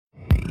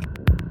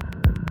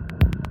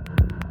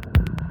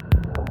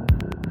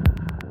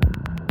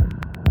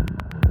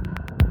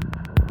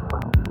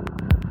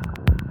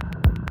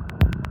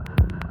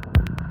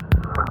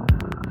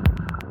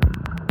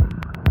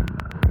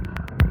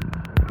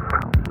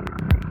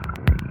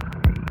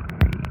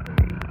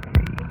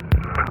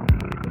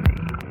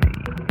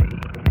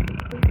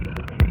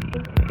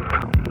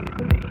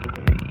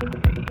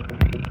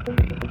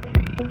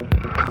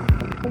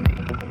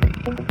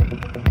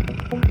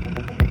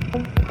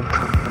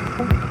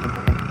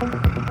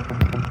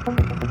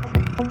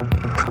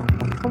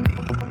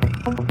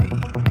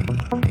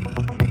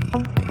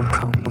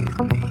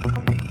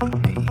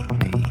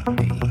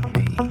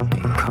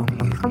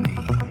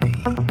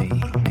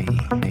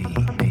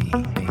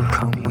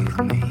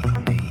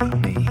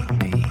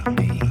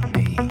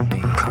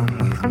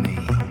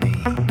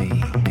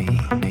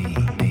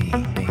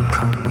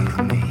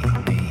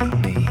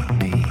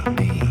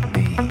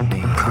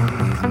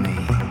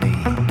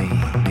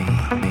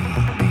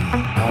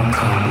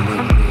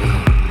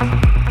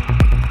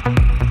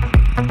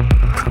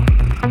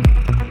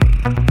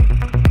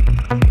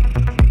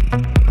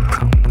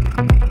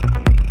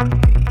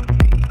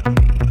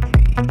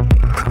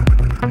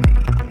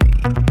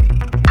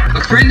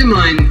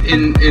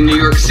In New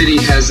York City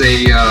has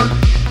a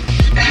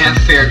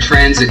half-fare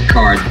transit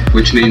card,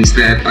 which means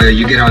that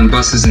you get on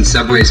buses and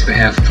subways for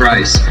half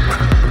price.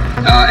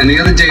 And the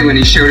other day when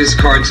he showed his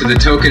card to the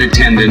token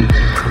attendant,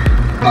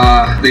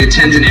 the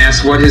attendant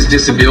asked what his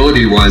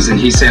disability was, and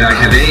he said, "I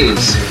have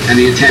AIDS." And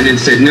the attendant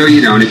said, "No,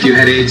 you don't. If you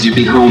had AIDS, you'd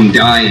be home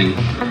dying."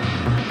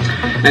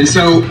 And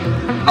so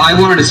I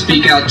wanted to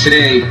speak out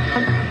today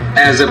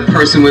as a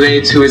person with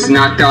AIDS who is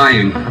not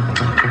dying.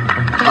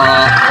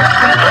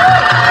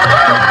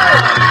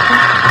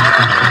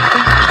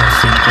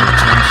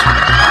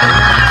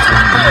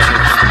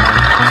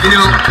 You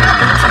know,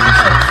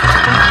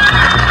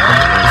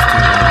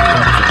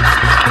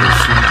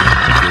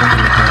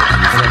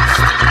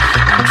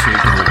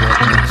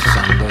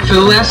 for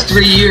the last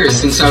 3 years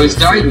since I was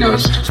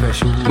diagnosed,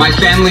 my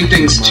family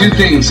thinks two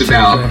things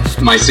about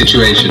my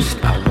situation.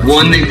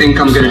 One, they think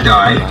I'm going to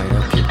die.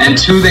 And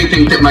two, they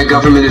think that my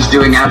government is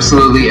doing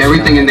absolutely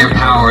everything in their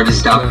power to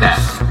stop that.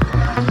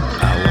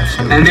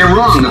 And they're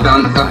wrong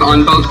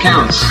on both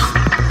counts.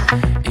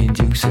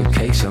 Induce a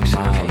case of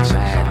mild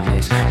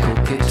madness.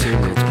 Cook it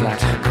till it's black,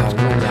 cold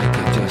like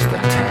it just a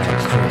tad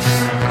crisp.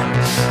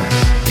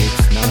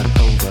 It's not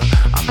over,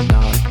 I'm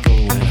not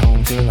going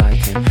home till I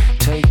can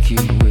take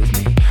you with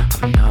me.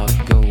 I'm not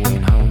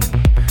going home.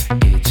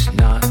 It's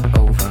not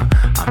over,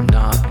 I'm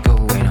not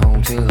going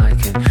home till I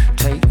can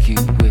take you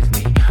with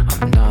me.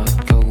 I'm not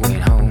going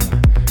home.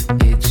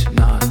 It's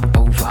not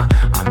over,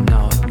 I'm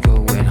not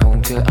going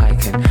home till I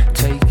can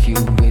take you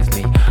with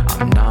me.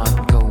 I'm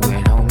not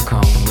going home.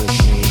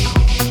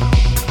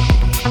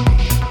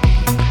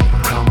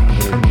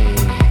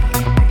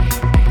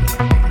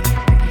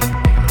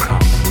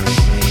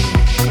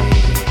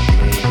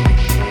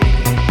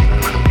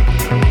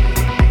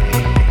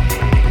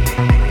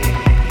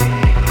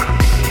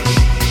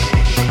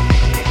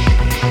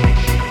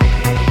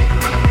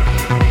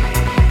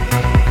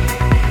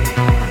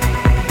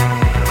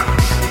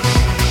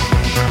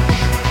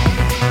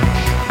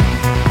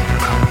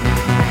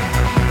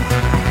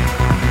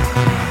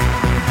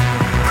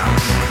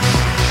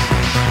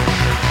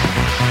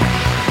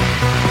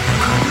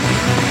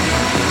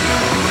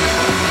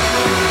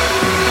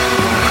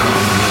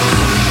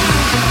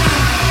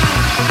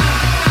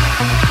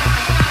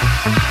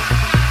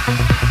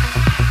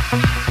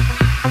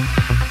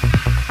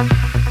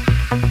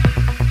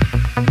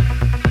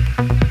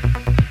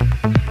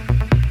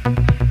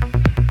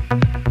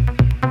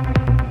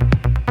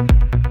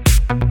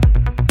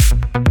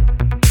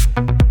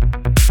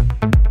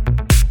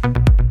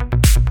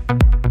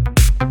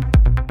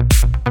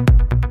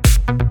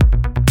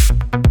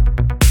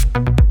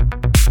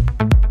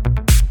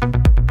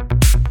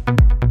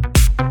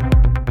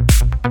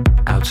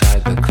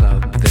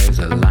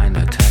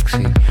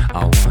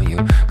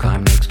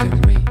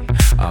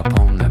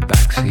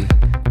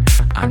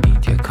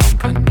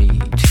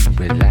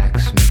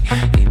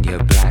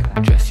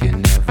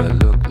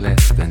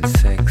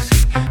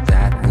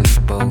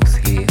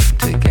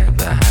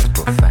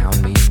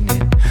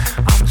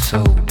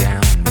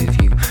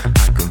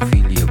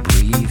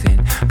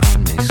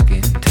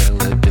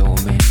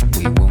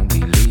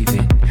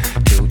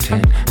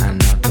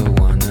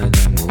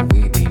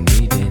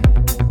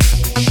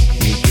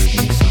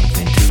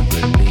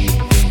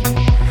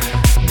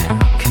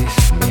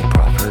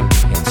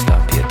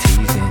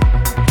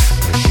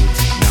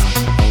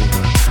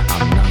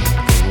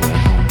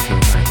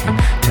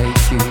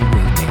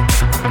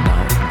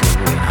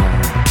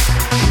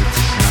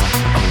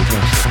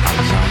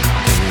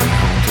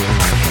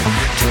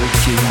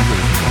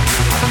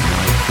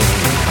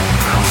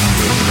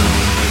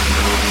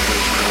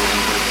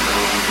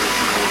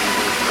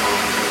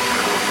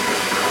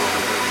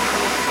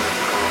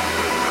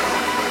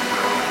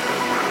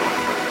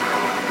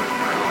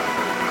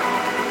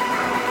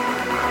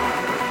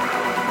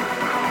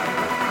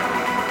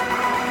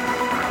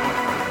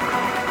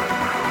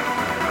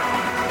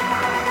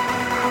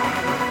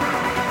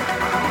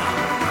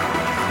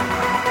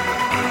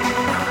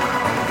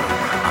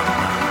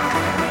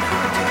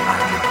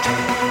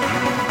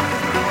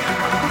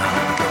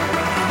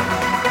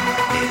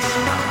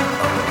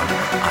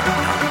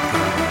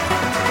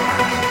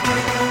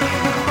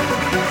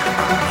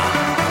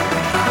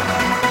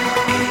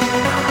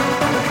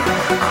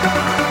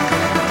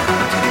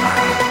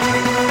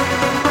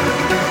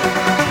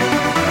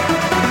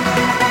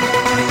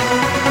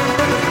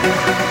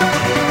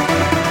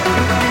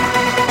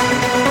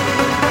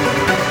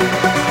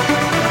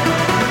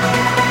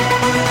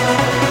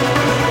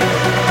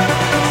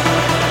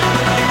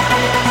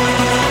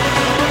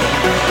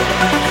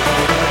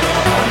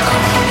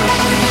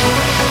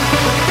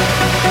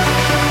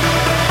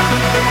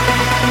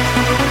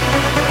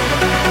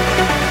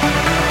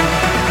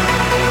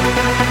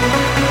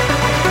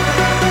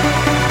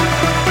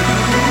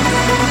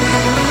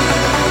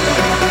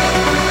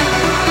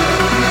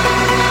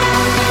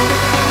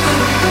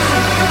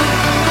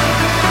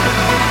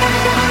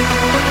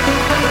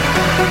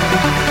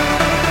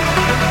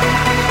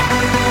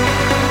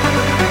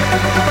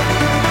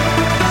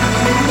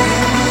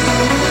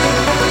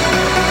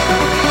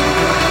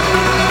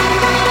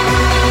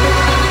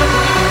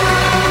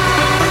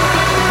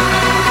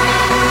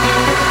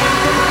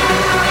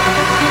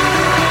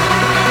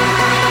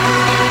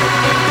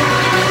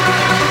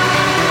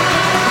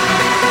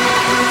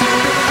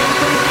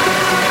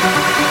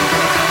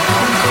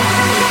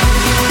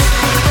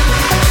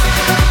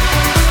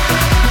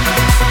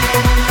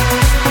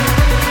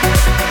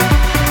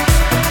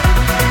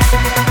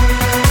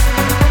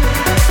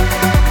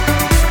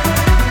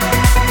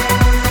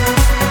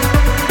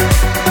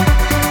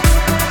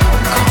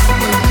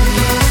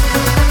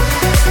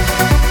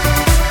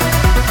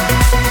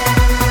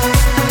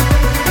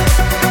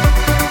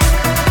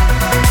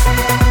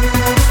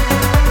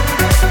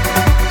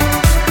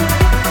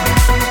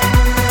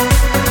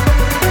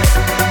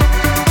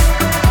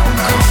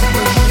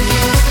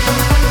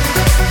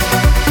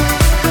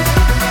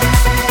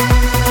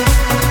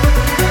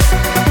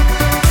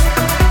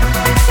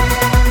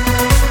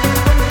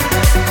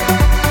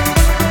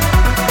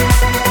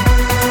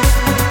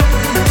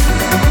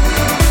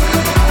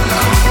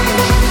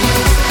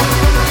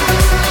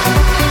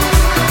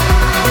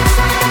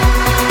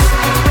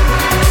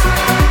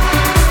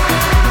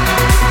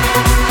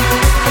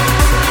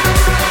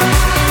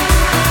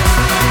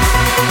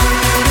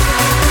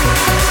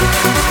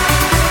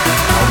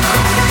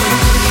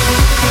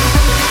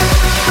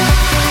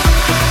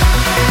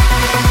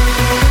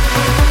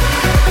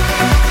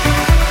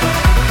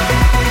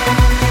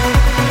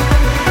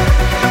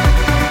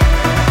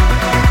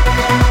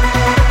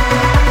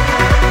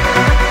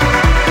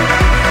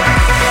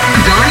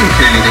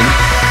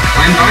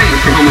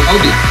 from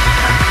homophobia.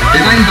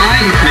 If I'm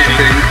dying from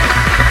anything,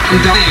 I'm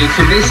dying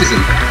from racism.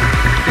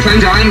 If I'm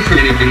dying from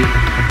anything,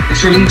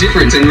 it's from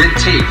indifference and red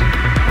tape.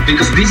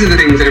 Because these are the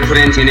things that are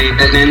putting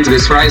an end to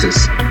this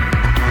crisis.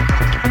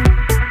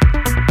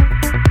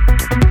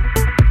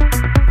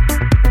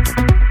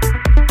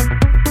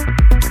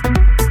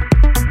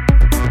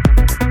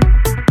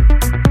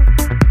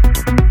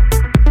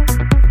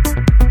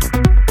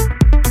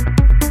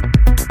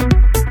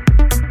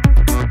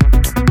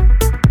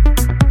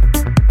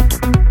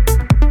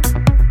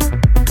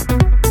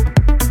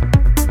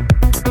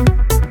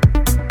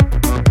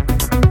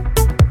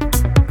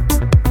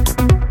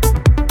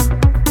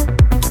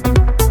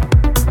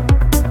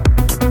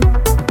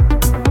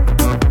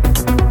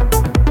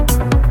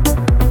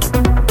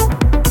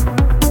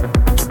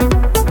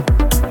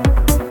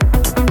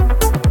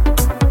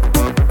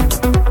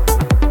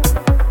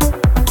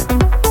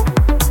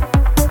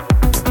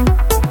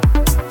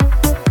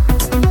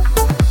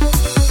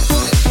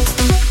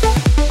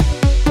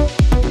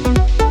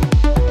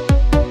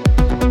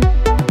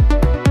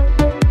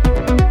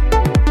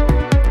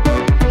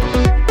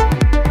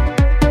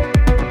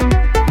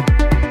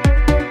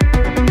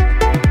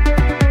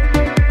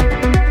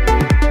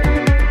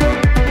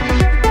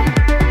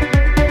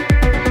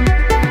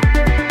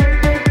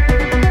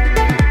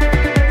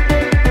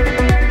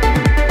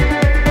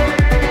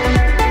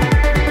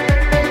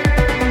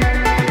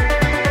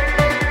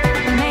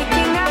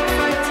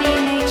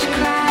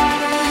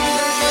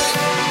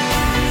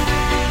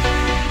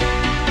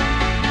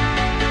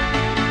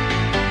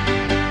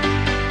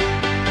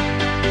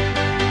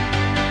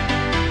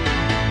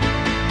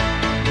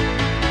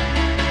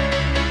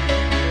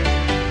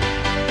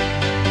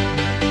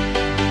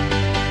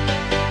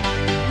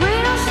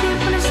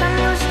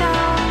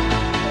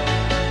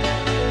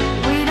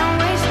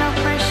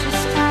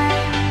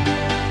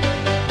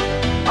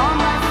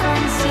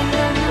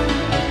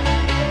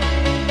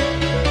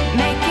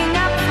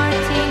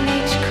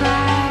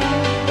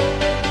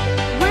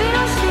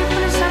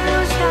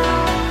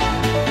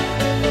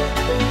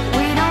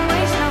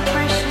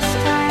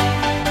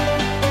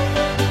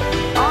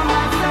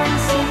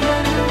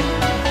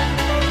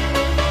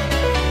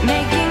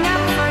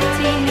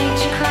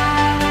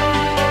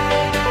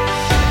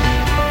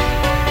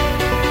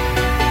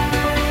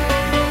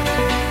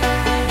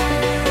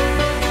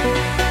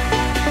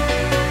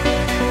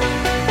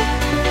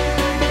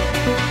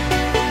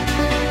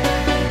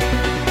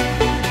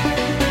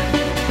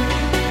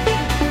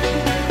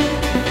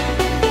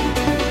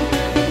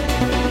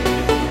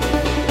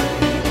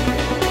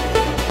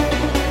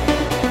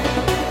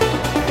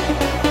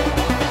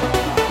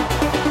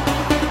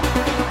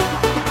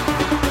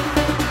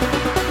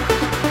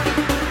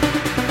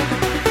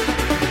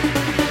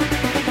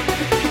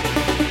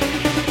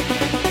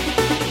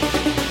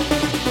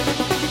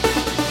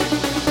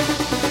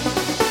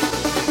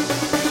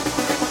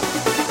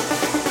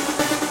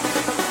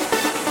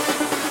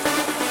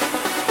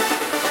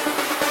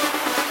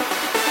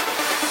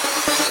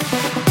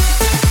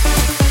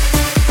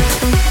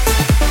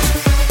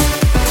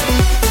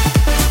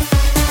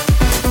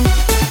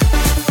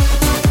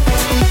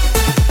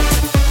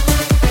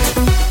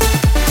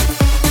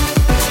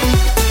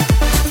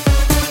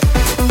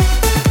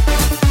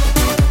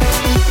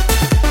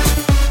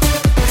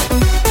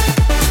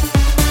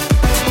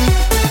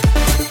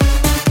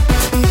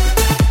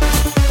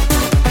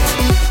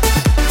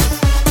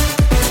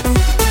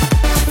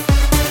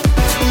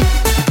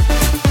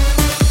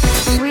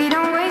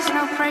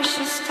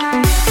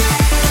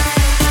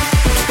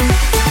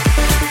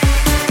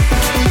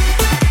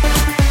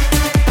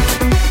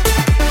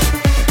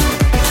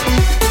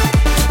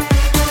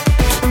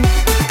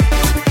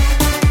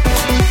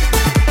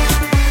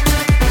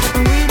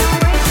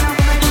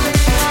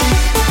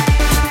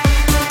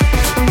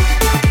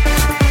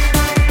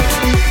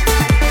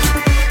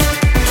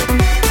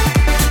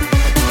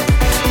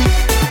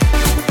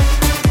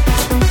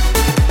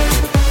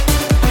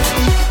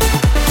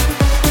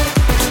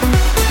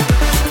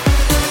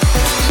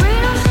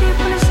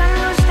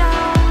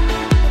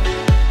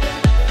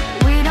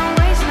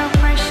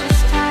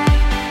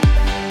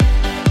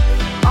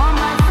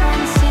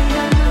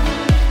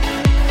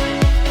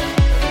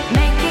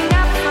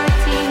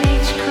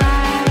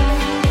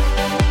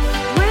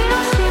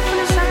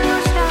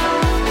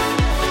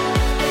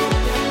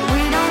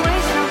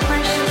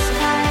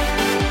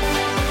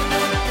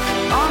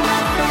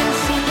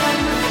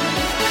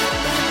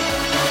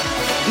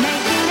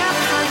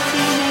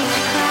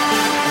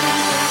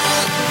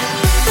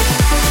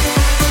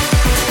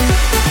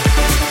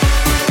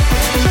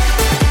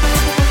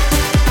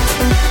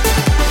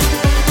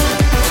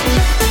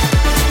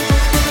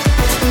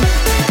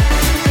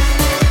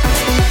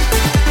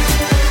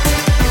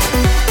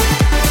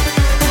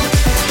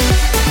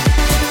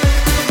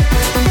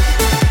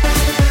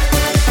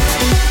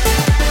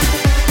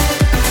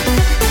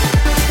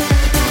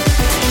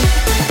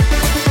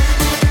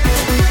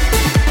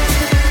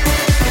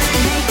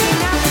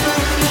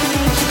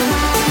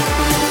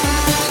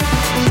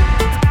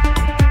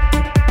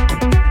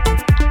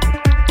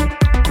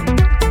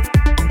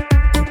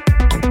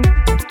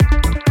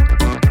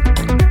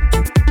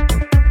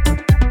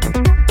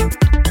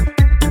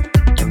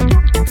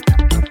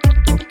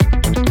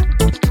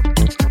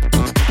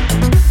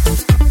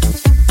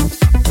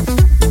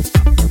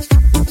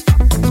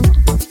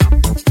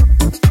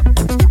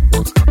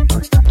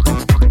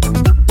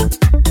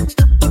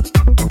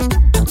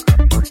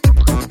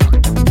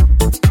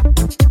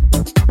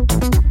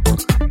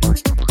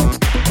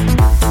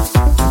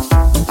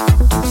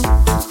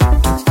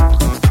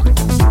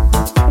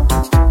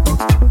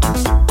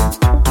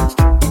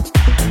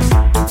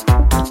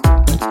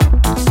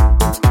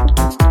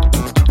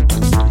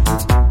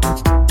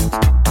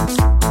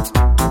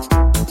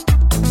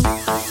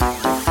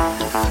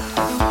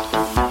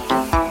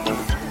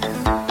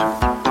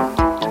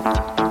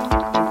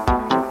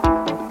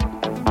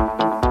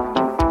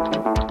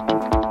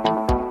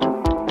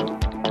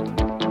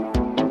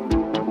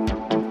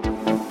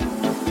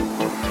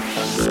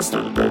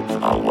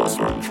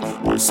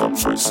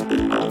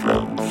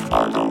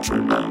 don't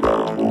remember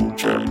who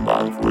came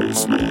back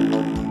with me.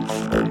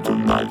 And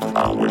tonight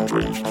I will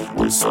drink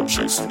with some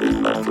chicks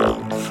in a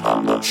club.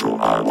 I'm not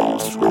sure I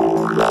want to go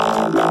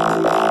la la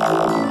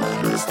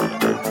la.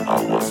 Yesterday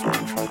I was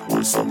drunk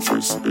with some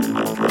chicks in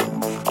a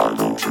club. I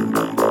don't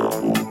remember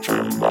who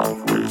came back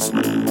with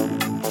me.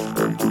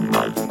 And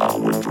tonight I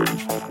will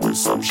drink with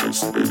some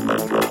chicks in a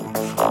club.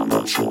 I'm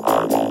not sure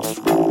I want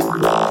to go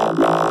la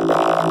la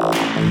la.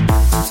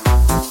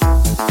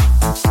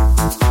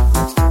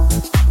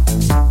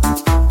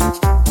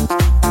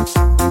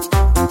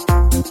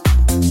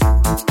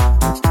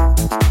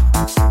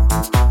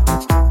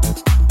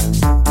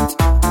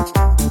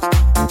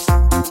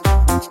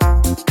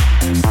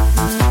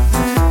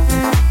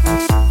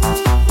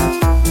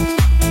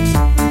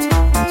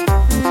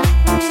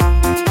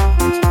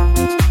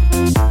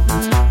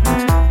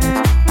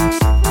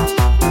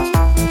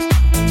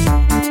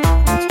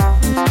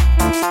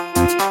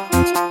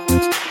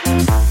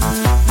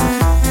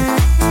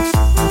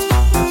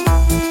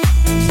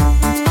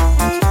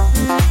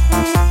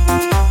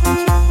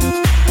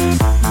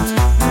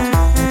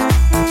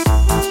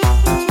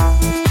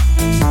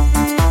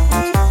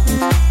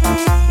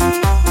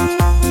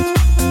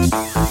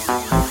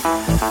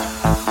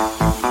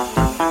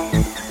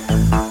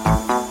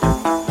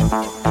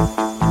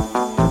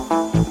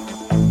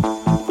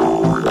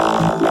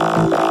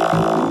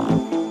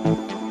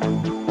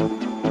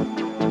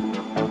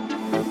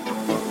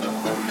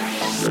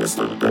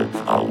 Yesterday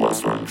I was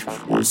drunk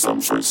with some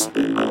chicks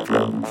in a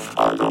club.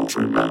 I don't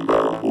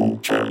remember who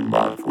came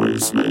back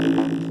with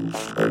me.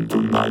 And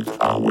tonight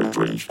I will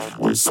drink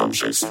with some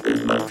chicks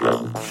in a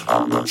club.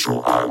 I'm not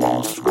sure I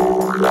want to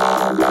go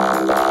la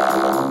la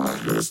la.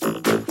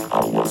 Yesterday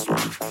I was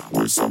drunk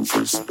with some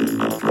chicks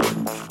in a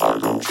club. I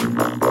don't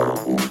remember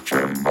who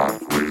came back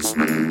with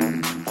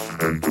me.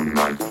 And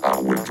tonight I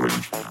will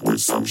drink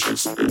with some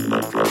chicks in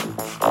a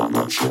club. I'm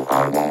not sure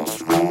I want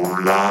to go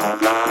la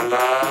la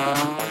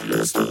la.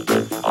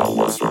 Yesterday I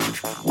was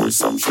drunk with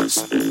some chicks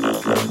in a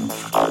club.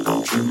 I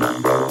don't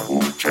remember who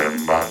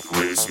came back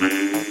with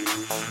me.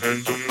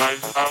 And tonight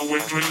I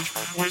will drink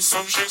with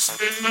some chicks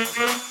in a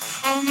club.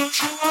 I'm not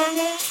sure I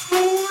want to go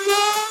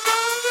la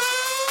la la.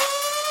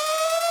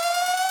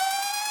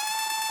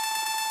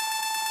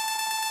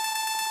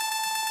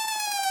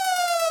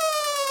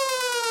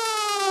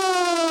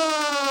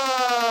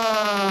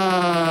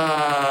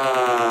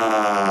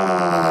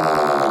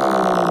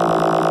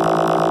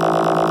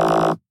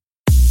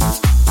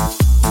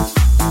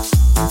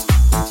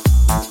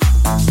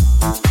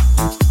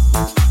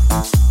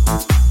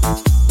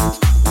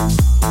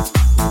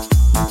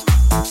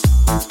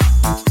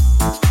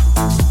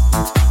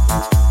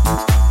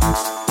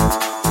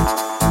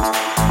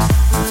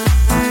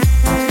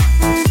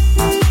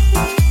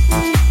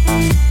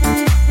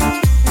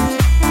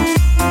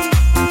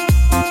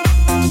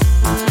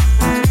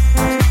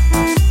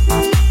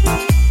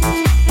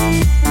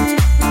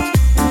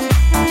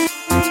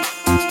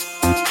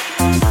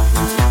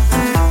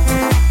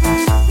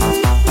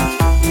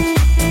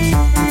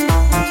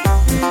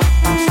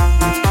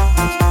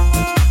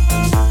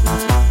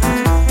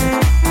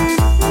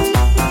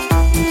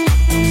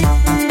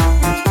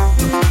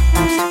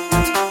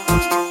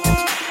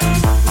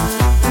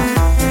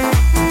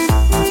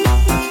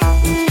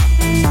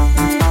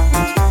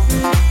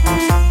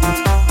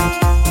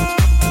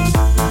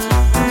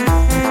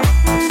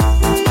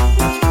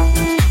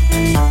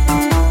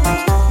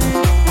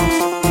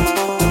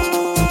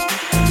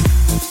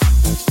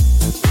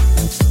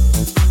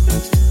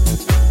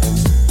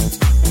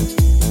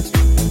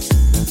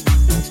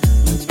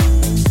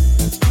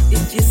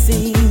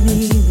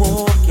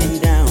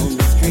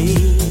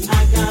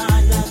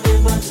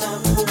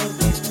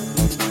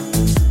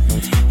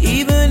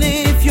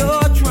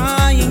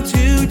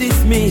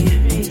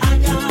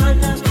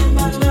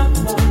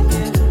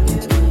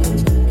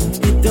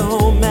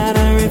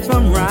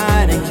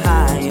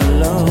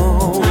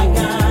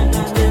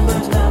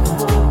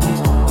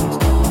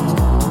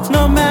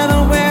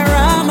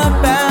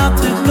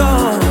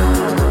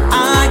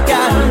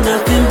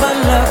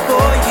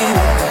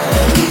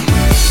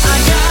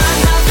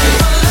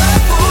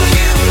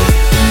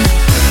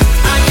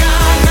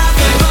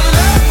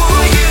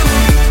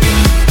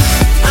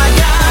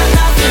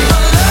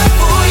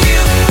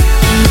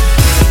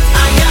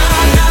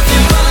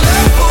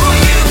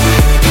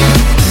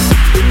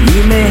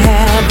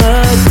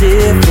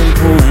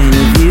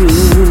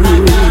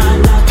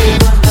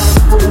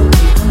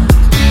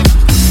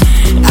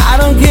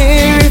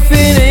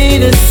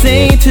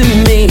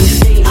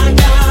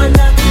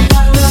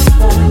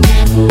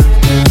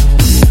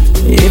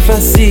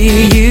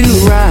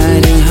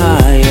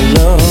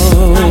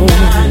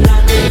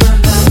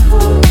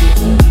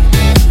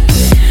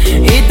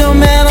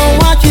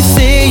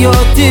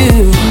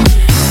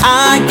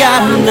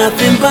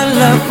 Nothing but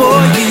love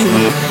for you.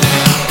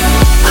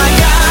 I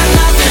got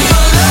nothing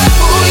but love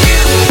for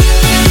you.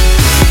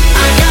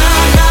 I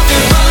got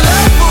nothing but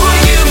love for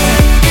you.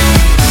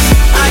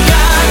 I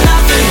got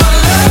nothing but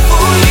love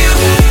for you.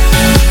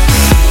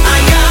 I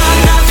got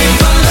nothing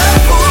but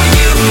love for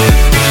you.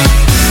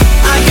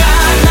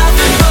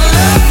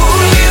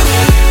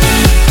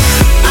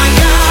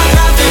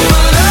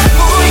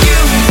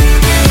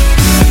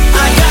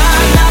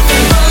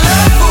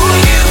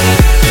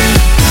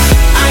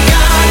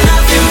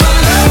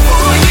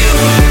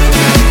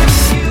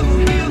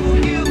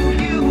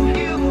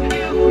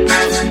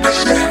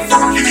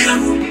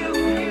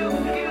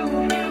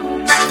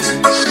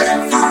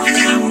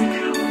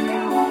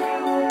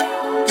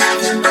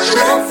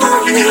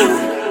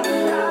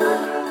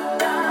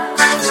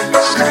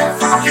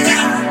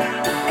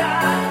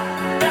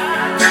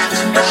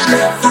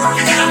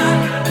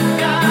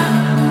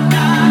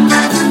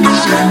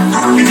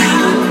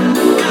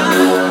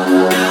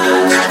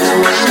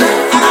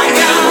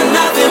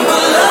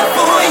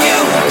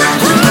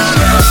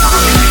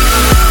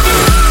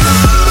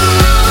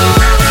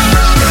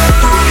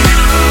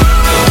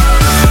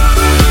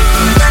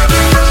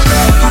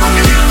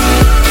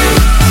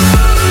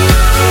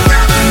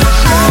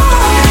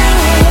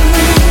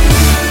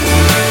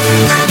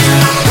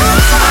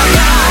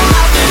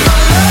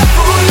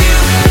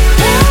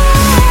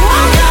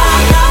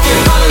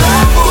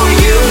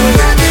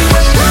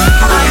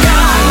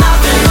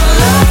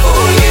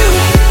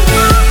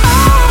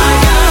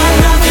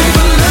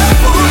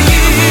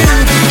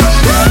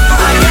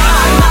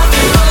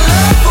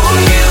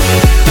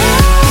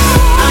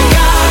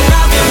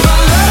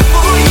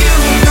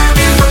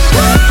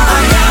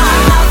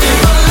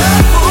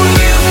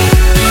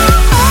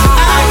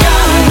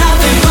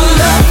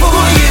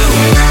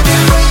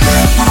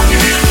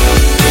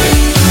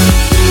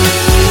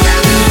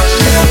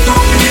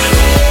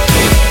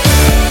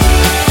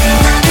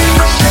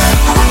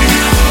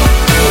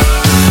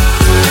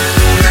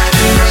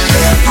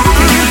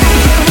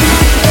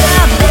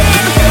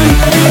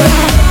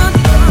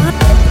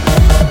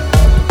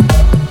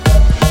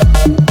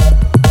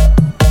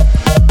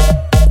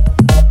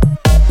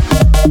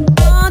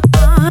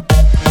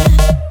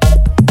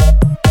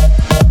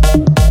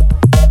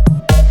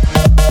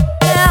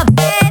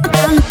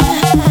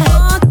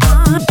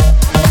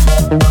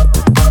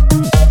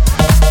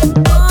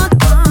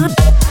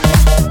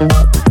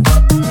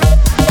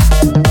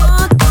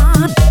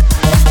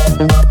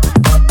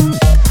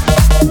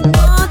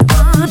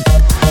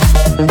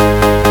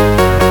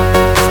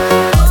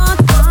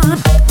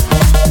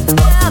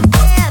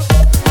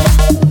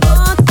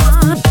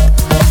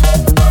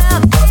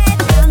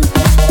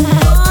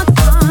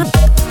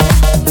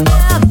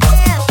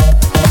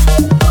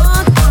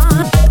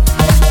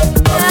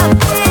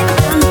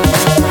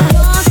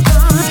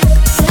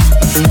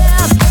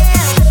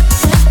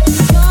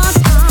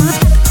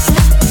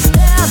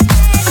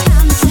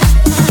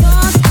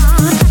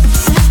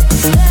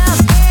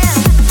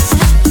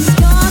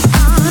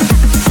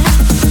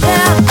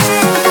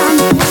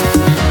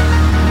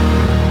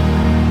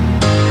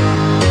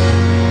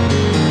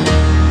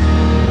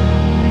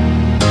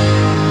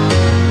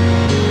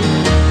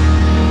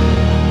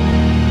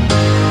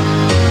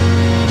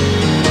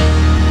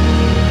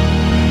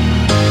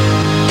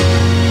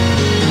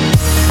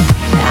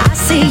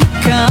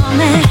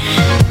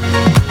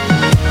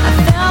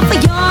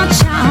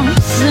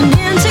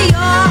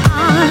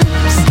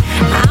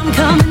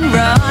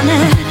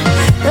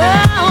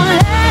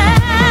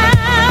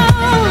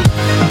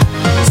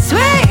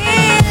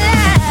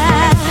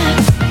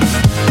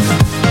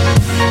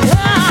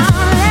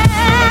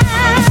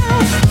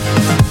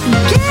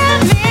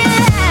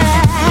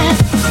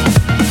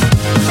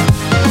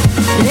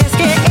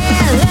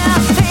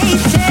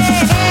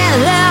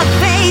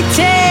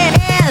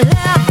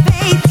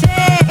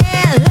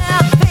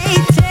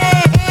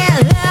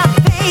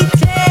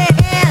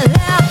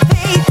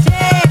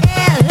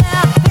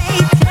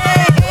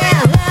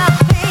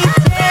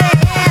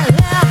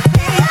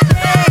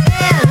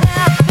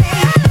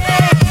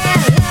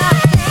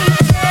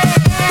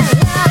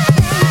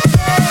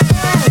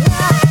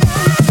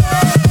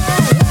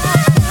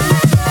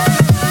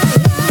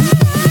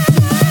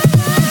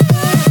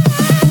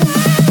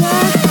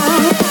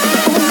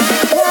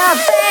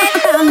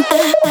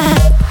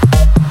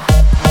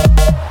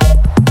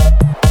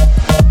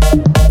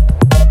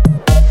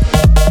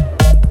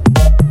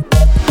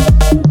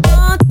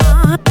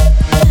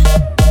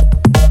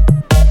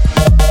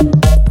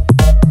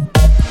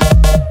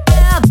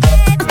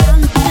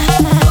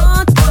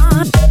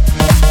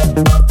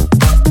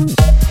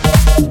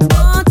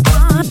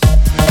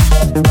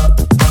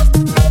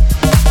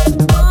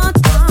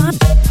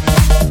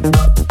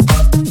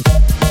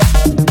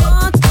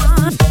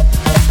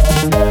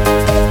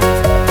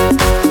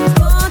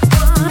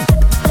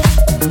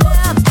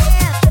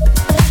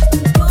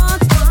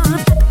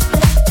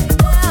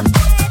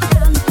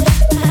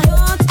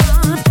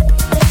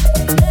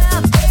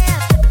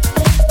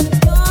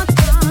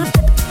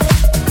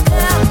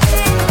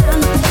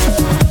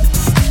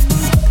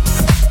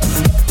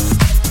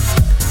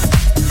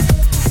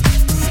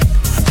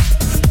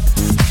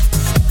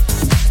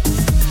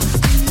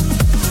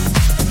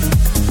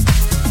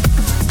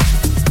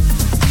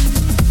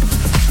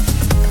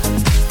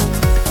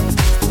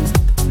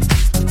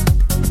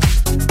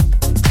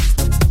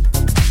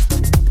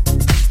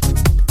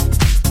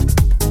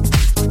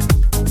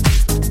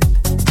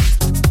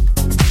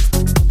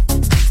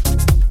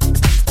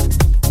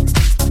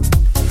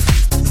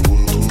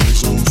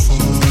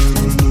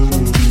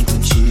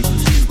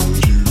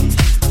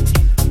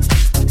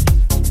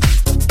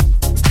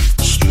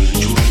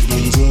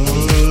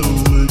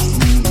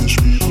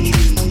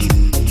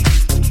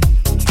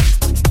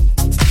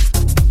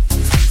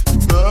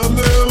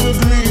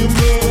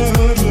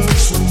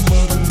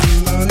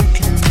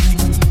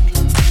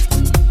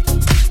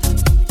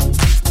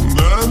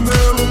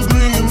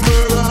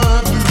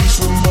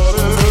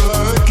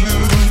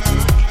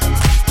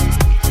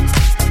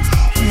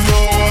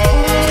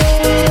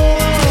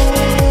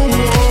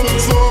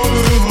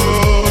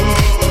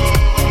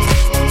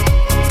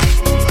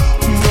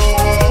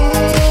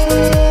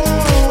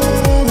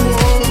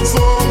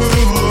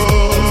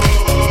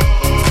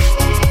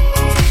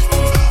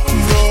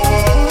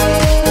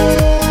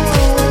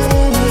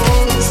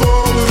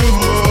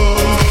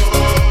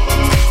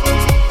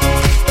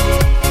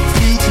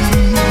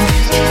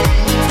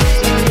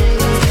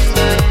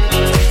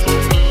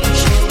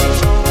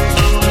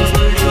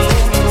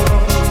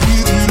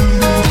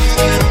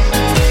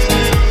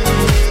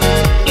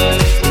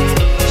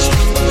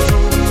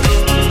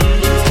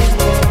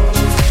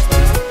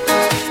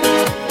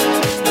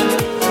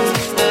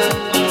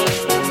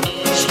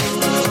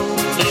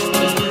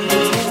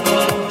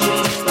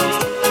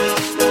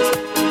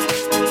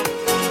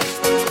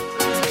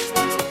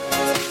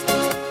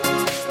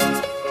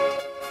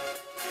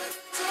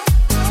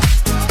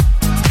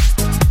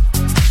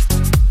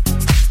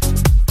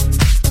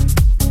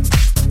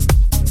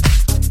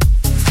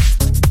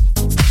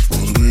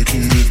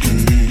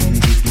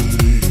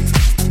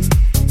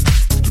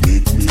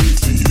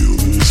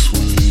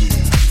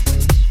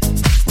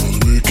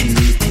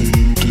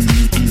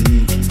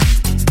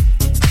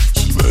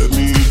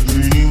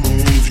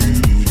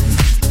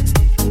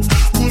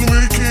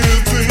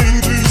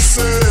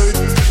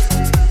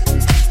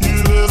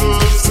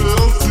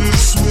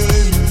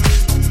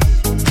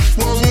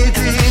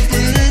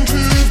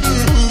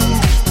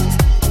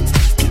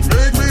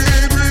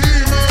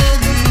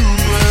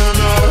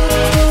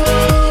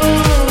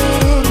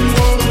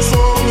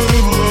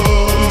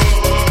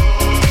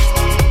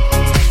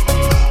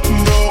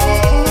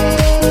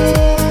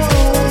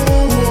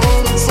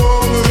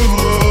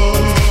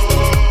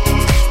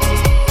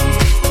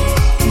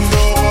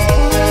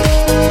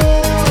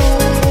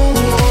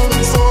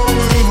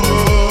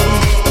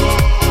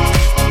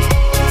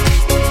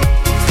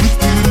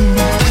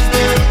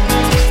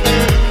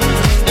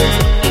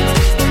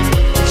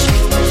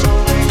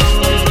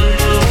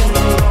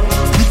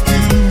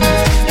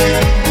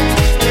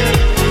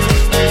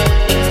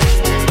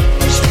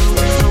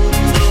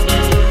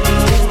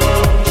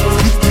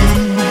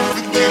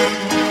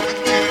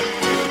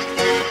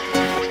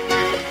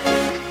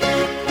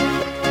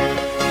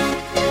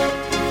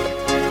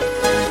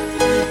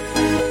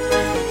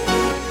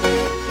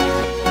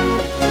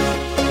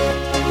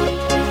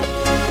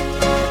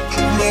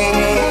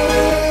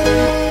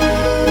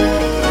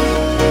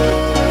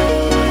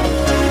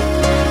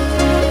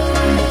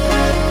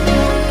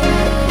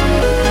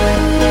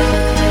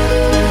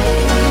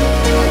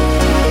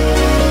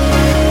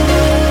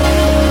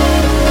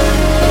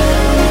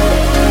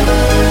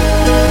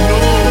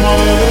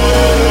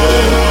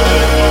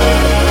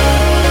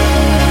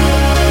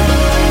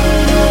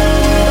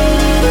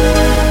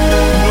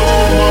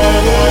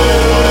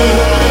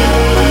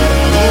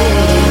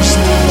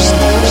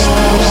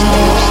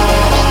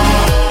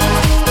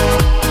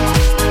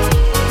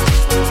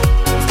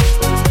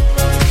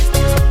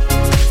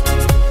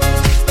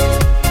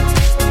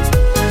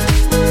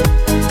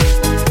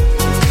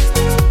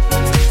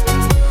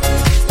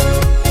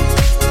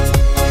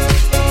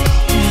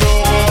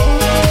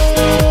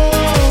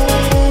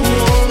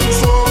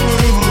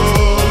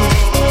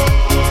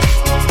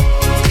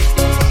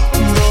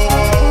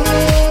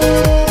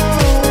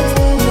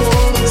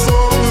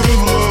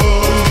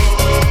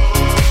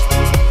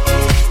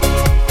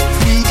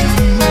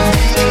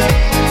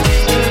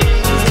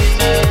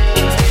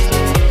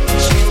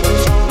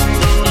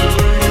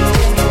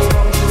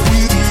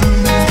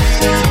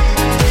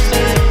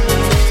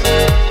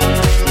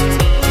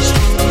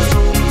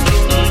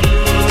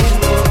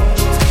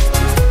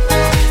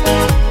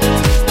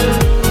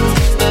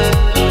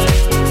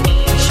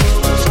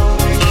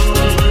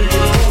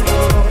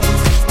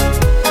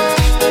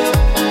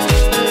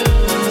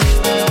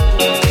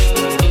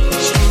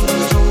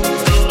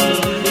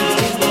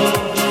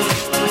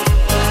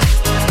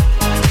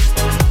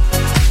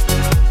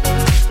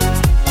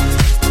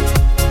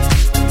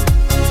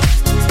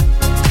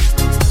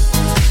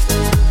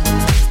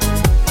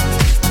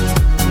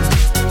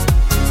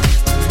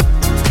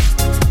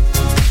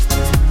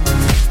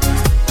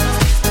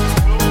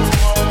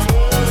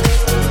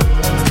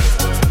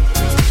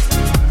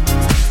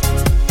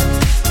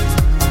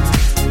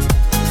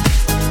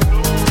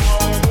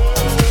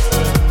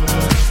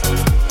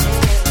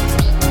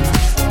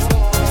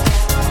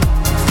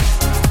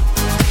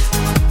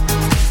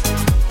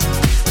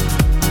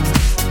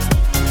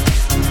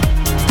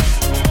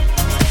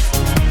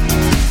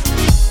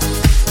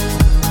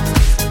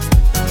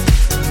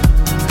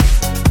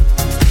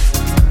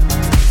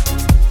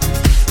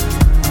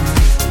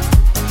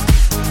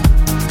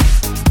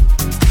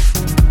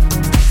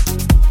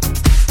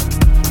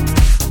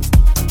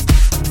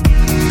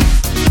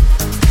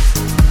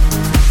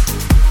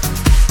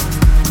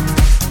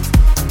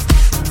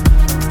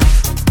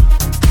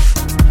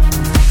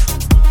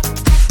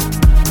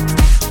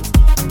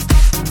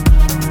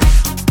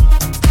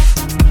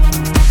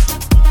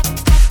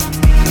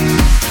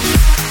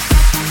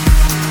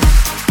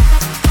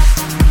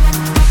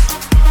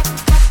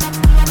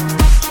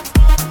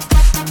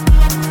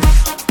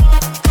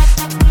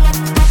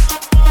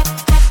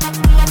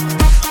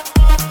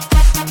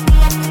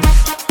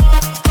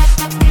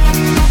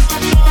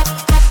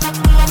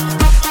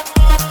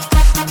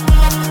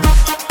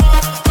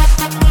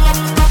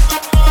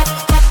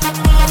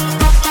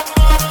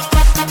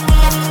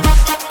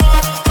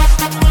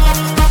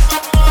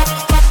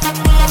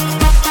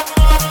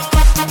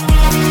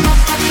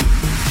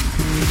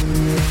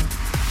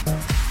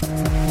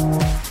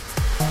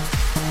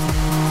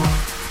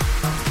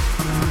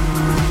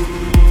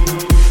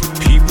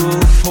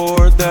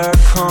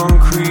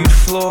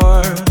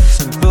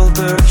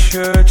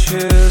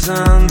 faces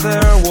and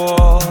their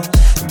walls,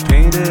 and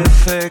painted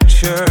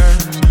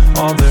pictures,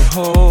 all their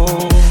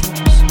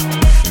hopes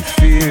and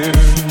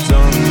fears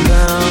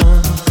undone.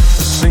 A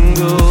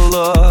single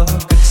look,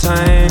 a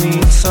tiny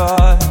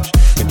touch,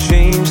 can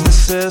change the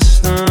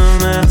system,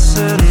 that's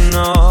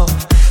enough.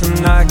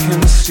 And I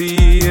can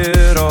see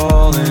it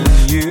all in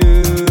you,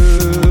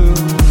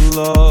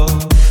 love.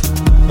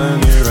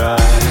 And your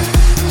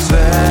eyes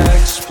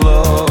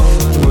explode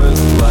with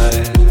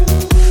light,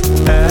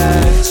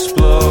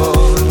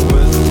 explode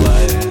with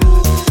light.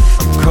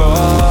 I'm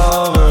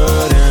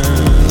covered in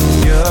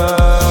your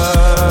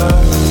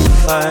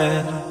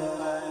light.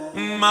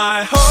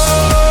 My home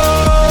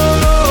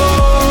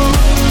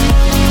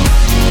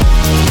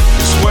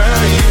is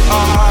where you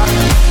are.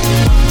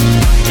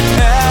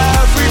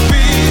 Every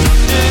beat,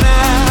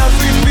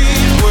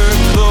 we're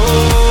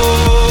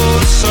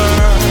closer.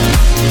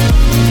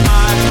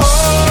 My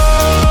home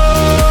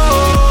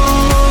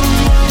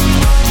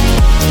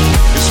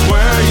is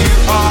where you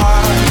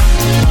are.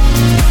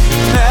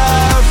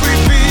 Every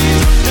beat,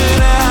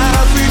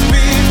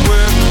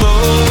 we're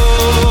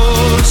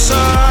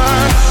closer.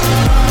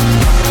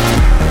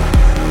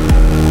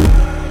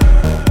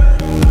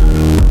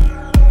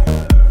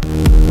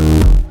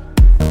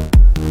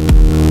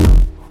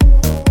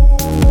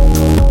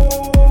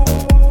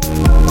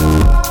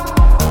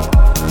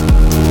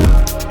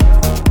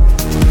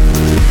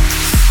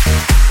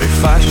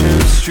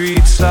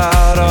 Streets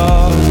out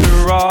of the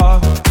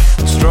rock,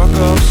 and struck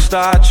up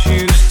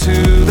statues to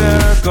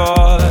their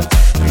gods,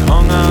 and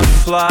hung out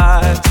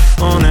flags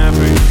on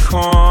every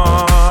corner.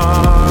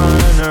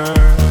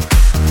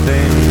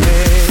 They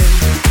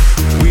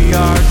made, we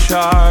are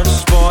charged,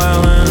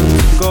 spoiling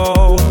to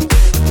go.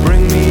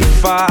 Bring me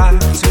back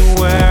to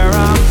where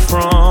I'm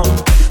from.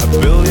 A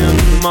billion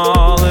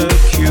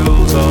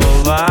molecules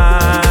all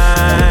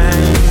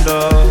lined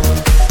up,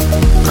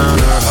 and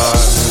her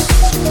heart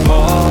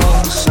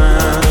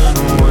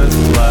pulsing with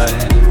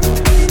light,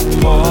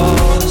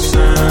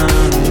 pulsing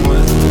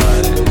with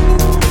light,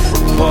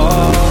 we're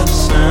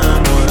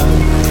pulsing with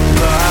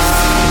light.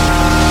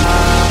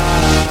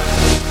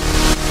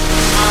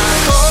 My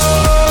home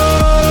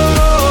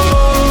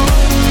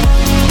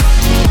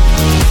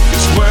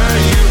is where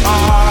you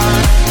are.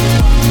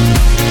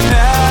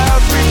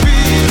 Every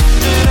beat,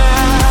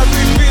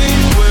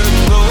 we're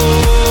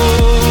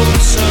closer.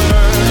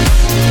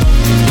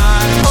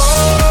 My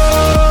home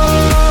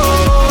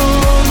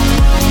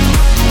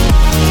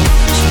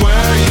is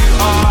where you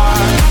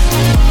are.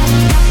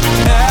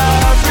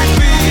 Every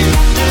beat,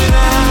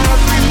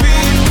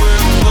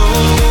 we're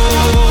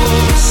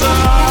closer.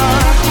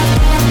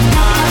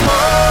 My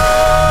home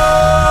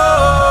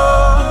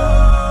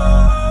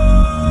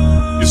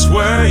is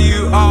where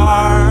you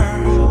are.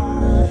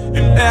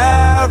 In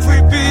every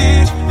beat,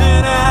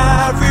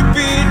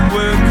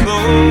 we're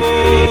closer.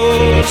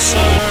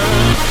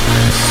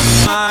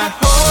 My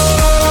home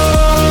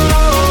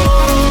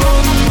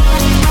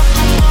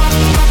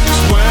is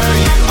where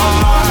you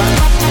are.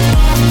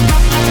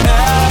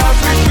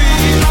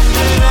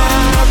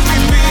 Every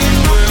beat,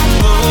 we're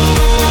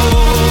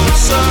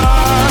closer.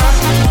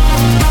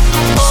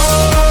 Home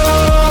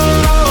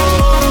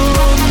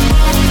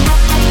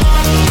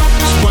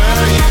is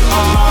where you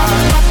are.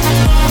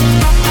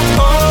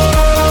 Home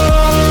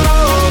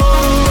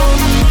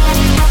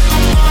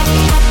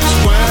is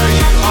where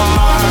you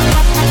are.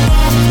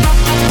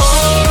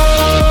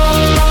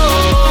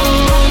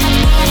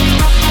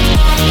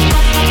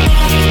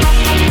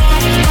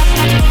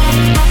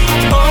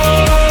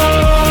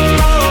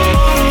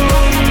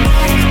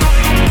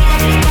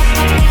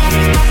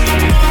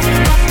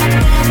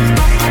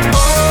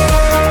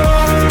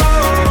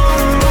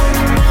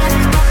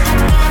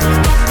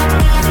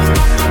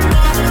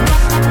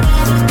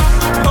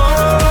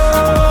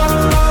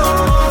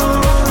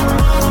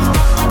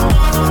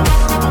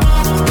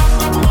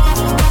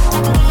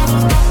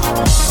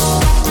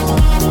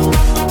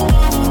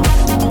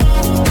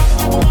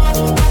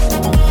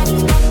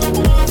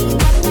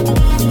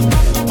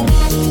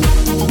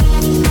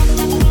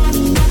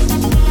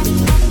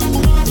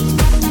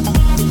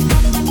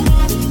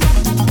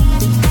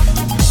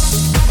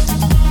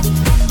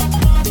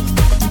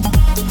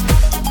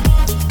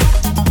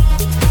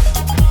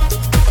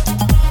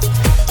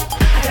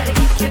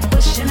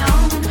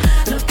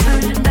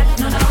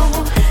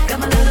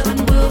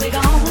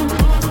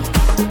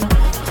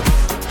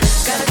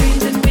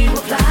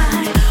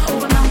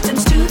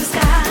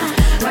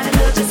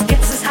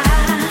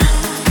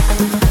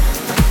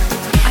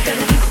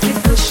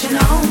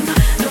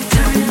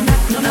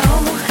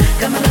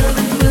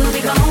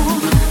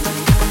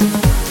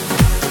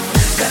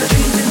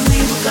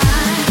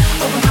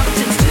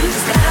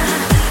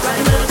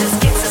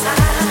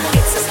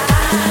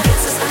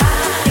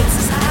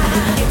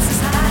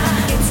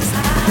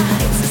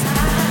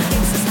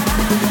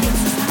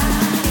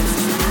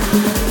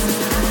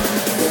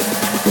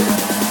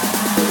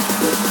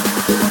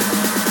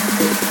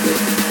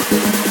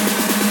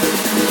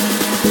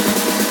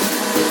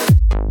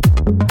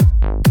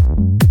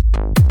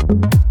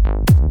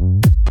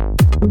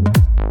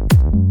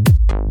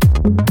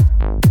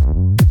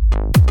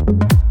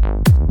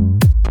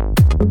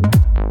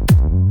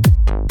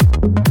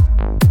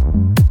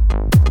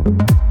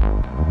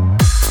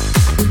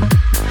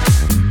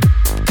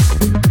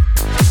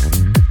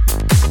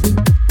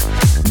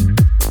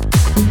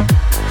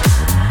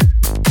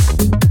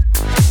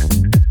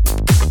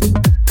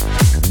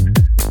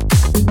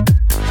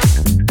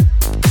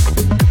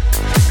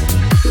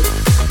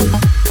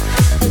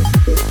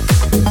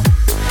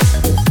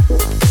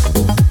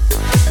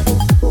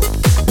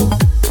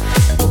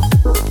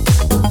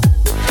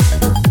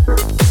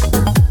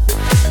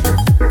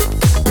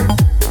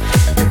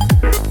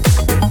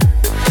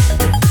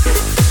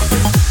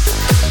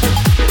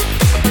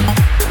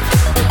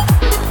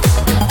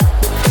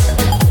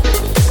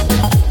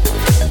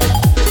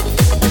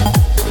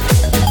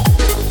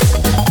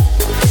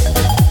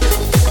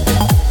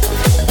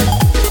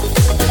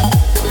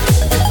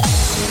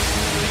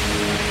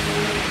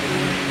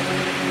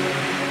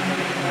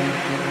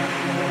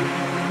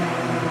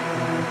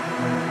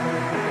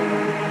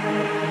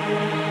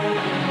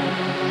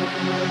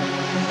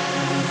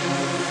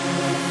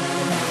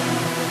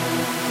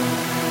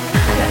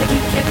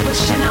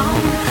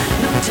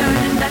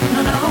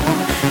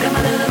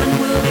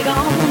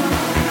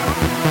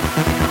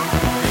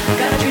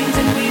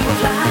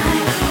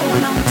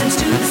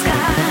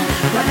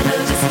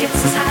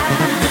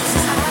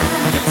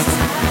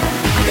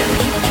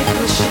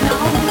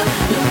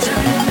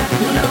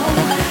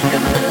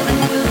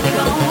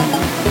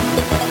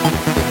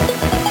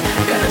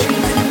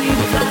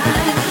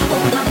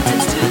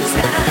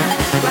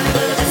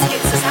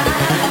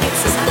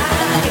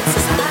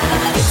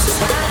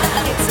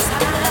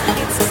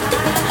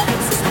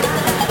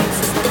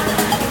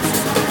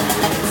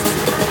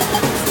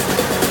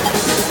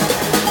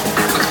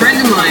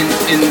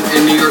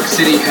 in New York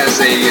City has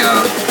a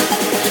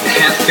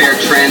half-fare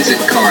transit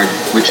card,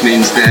 which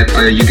means that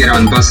you get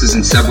on buses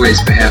and subways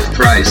for half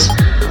price.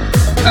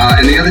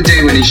 And the other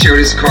day when he showed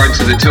his card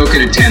to the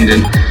token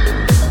attendant,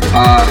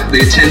 the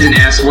attendant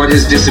asked what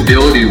his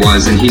disability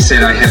was, and he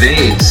said, "I have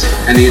AIDS."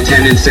 And the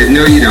attendant said,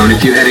 "No, you don't.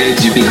 If you had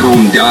AIDS, you'd be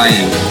home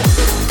dying."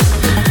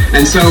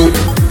 And so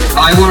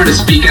I wanted to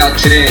speak out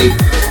today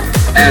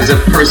as a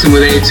person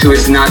with AIDS who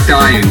is not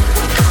dying.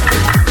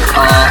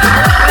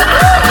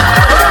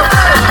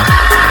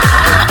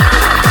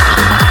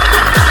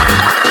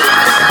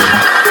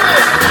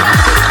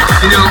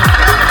 You know,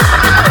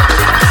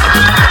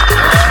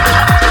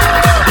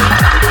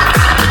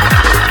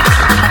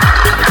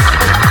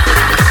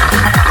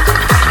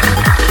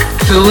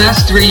 for the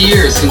last 3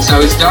 years since I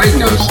was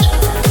diagnosed,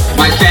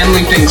 my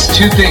family thinks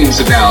two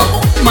things about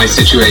my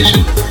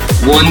situation.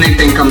 One, they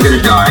think I'm going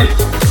to die.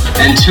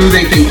 And two,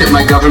 they think that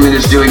my government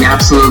is doing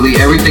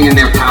absolutely everything in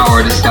their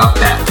power to stop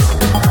that.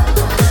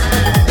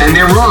 And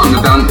they're wrong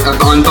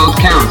on both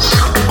counts.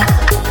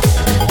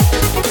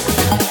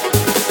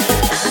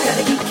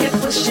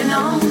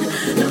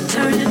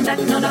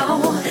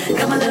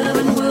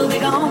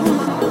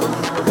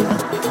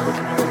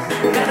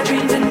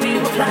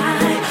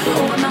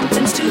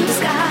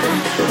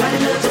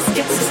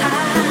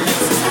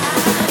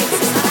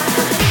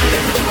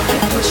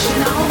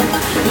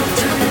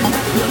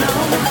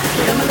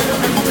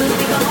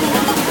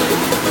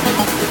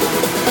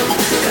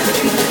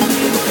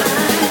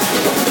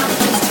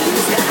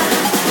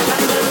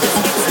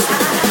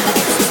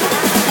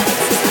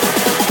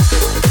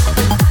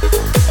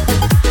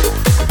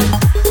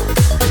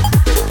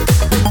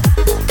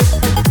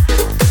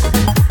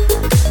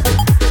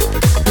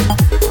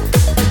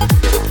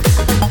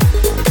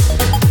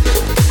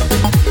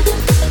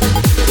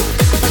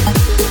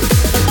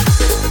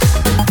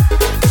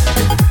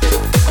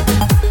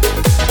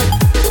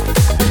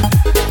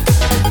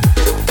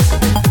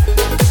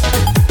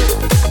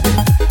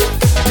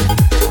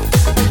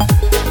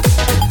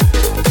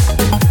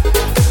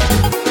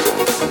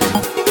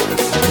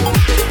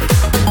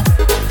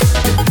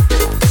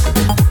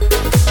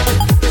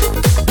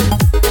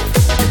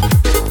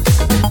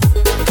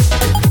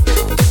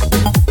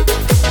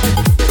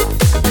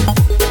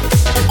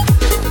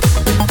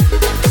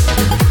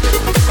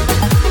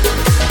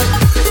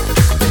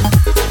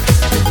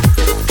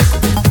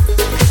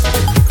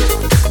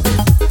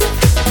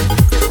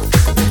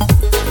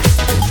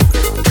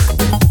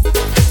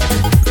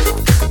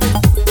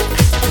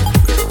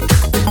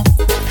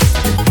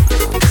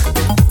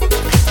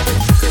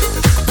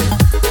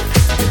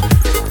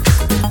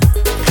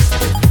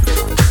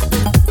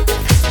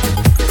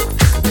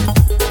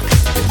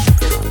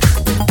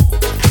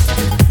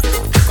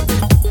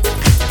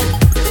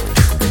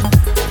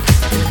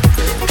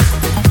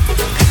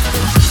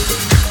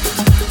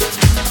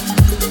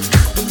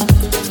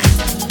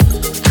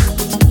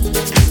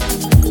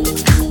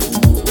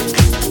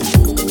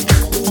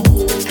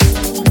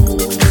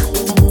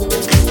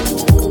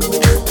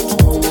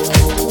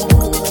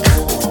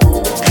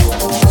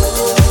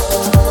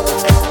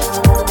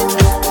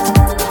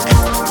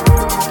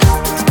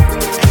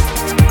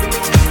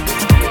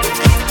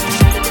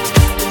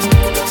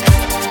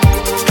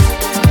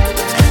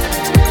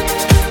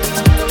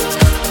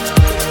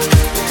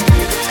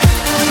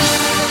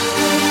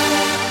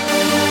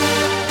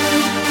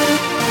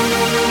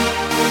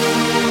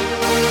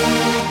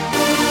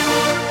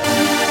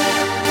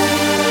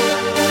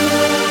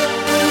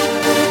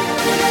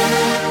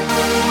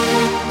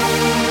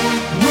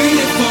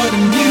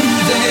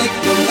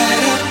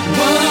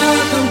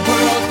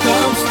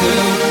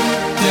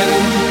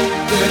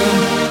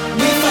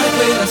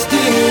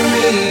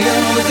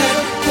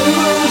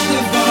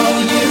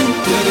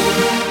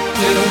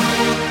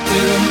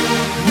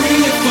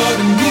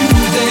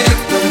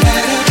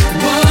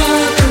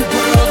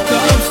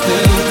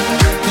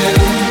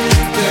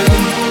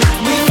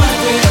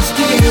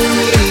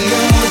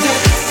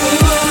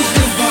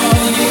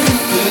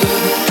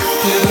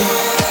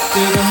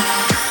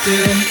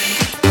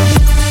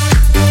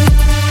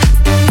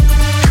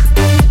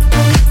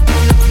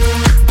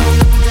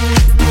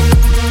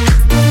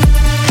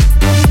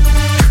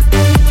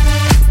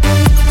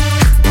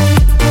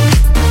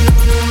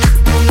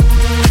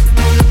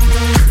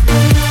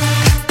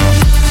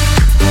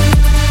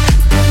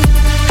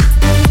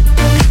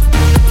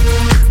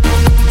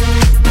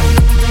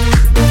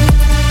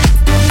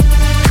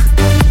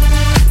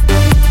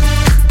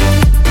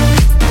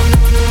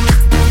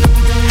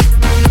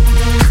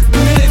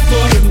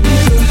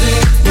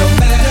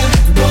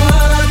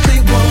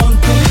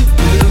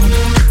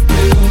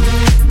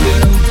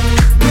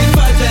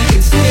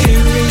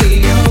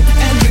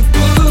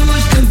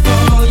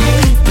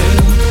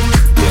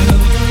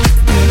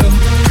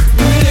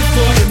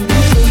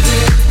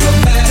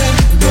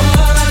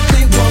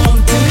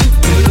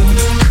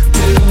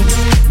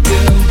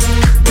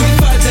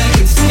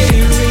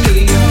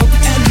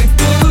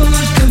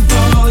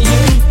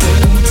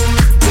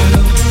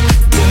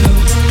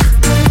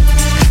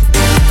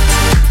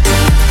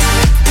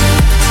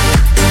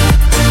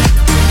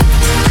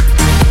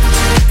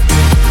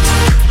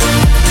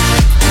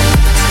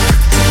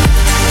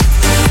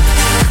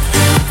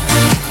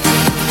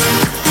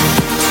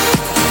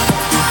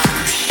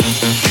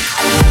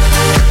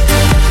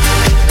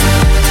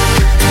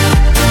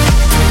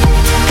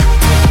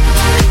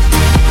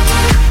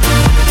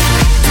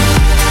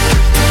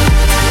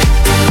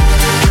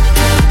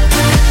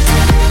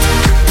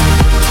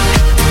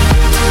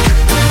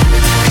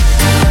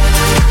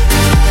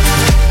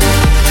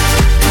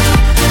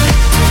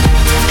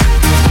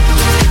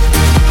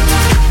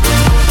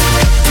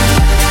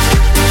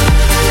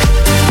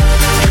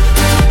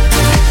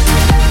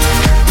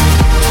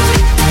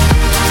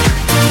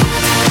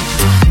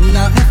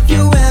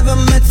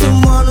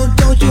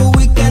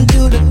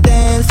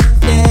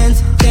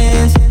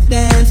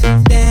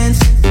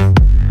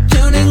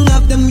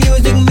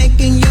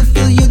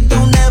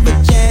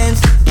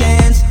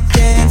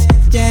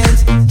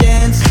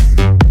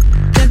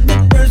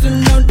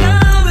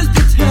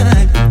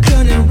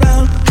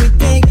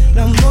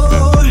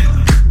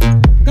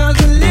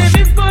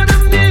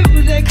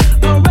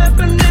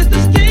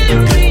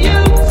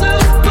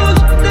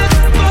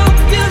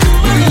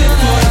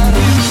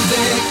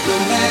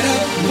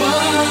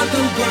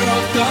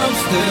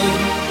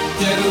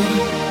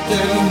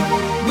 do.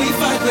 We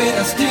fight with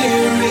our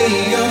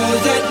stereos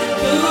that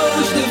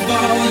push the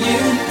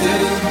volume do.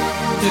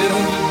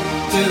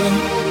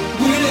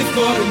 We live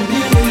for the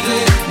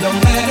music, no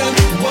matter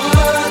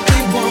what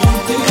they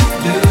want to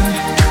do.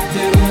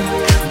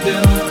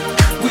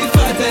 We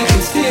fight back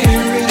in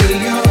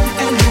stereo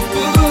and we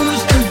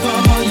push the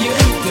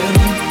volume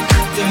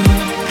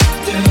do.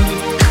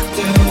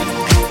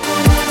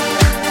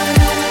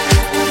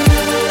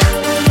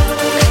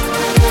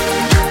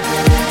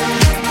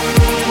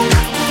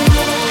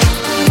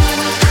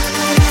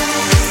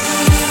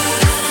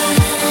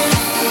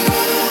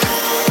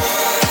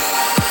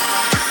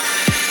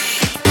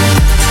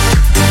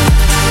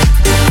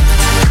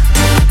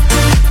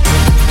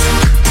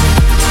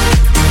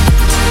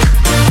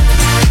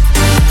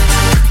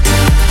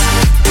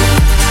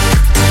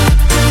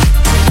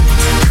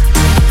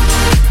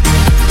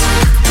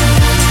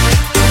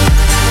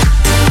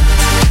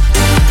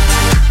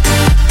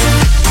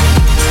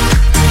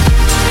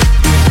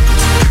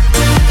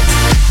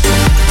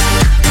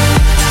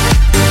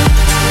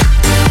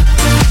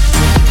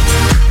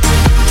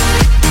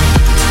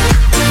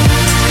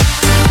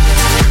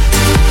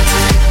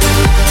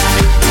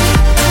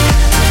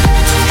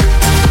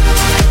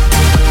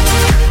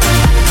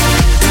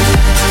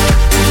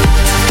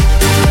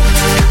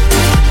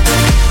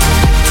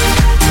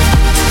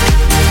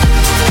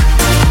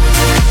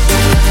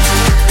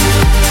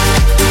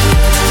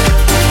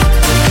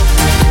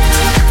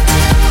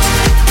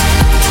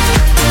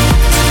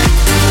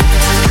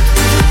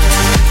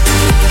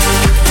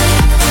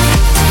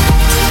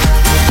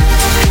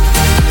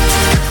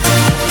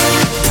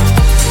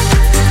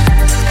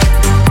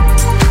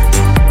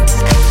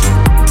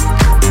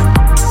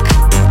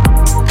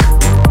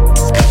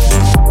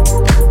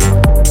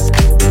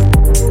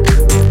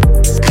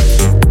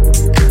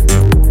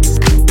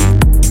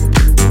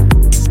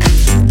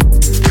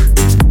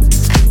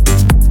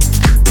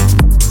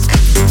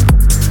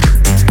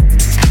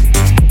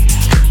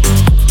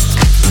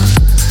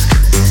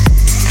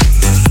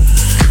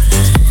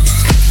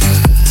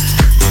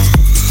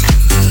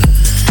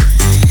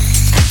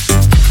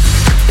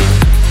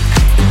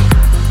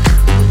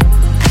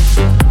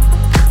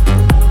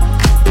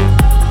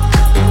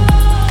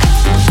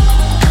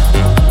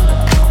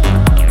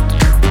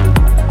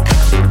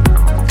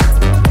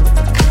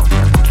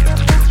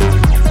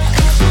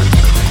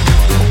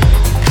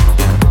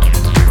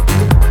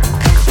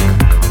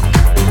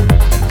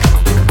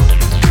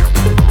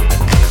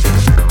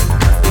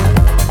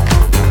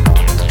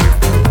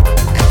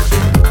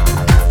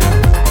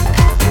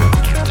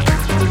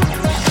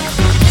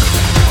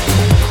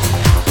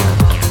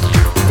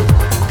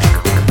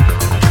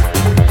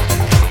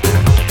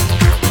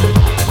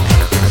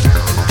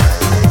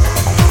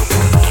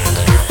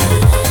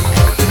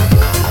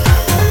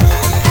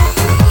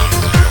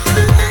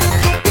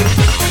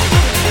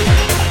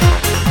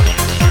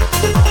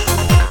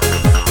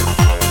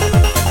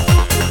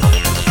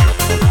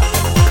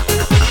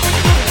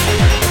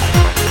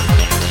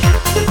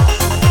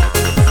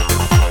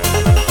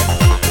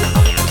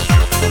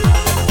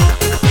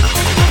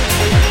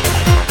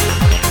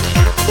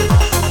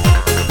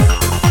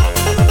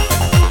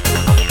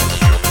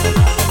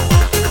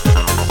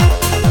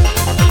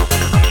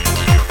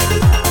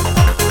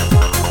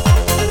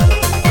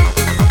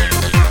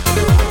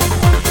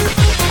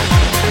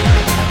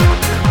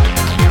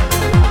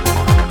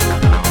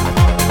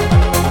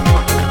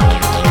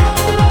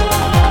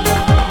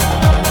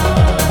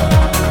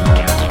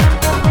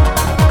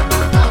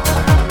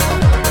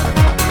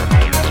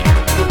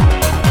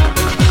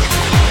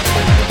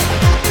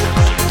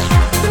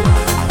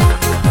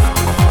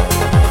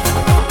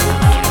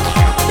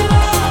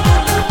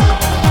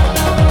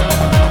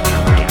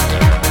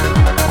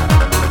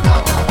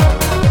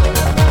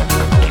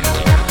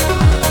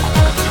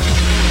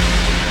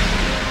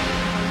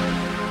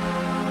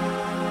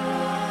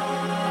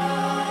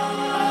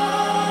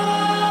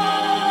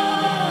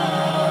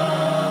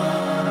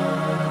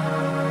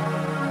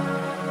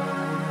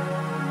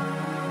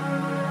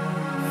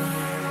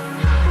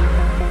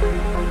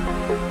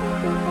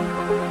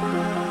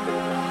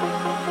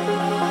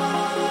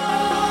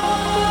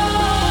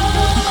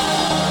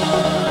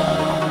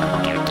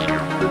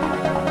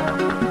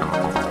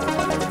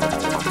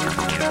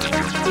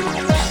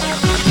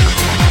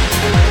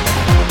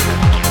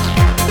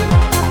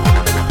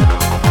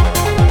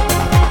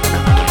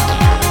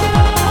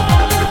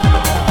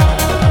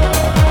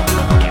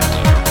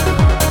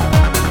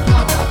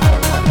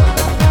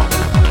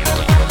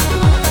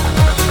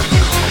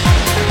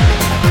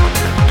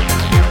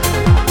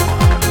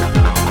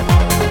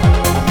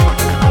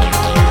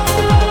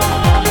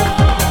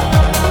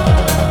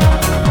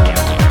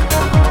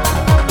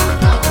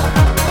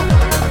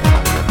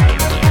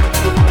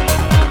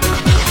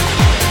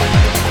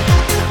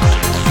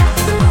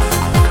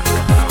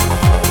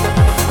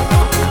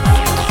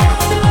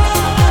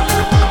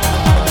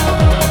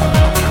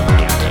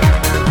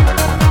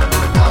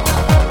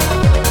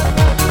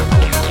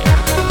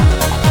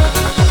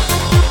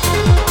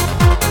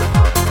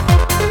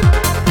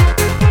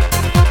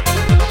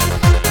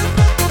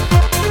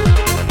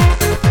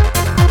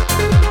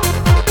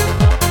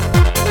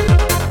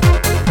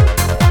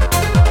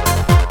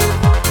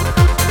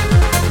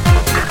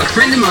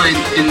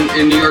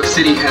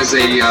 City has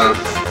a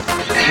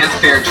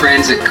half-fare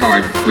transit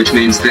card, which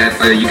means that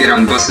you get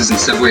on buses and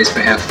subways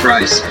for half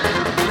price.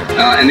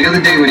 And the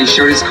other day when he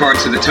showed his card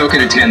to the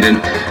token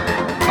attendant,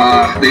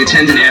 the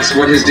attendant asked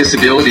what his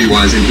disability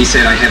was, and he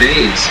said, I have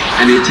AIDS.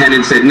 And the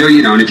attendant said, no,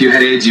 you don't. If you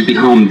had AIDS, you'd be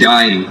home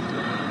dying.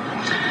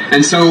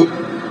 And so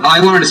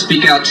I wanted to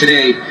speak out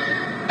today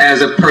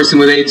as a person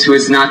with AIDS who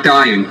is not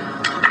dying.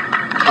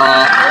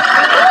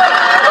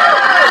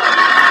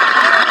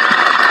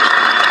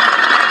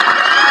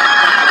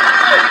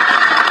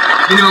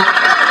 You know,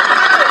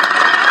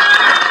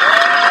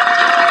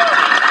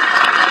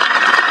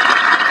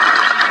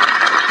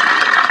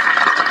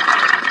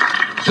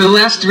 for the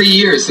last 3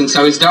 years since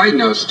I was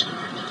diagnosed,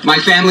 my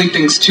family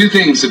thinks two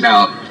things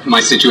about my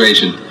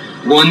situation.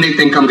 One, they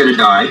think I'm going to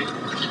die.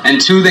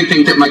 And two, they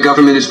think that my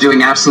government is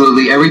doing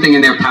absolutely everything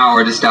in their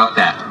power to stop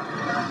that.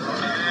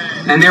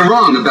 And they're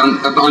wrong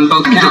on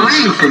both counts. I'm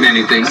dying from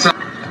anything. So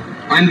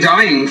I'm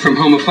dying from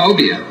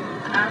homophobia.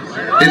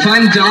 If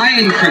I'm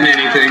dying from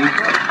anything,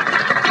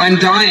 I'm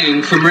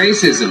dying from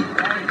racism.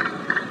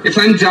 If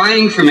I'm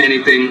dying from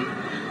anything,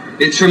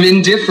 it's from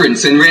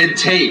indifference and red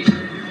tape.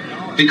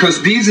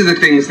 Because these are the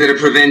things that are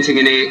preventing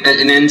an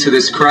end to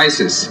this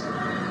crisis.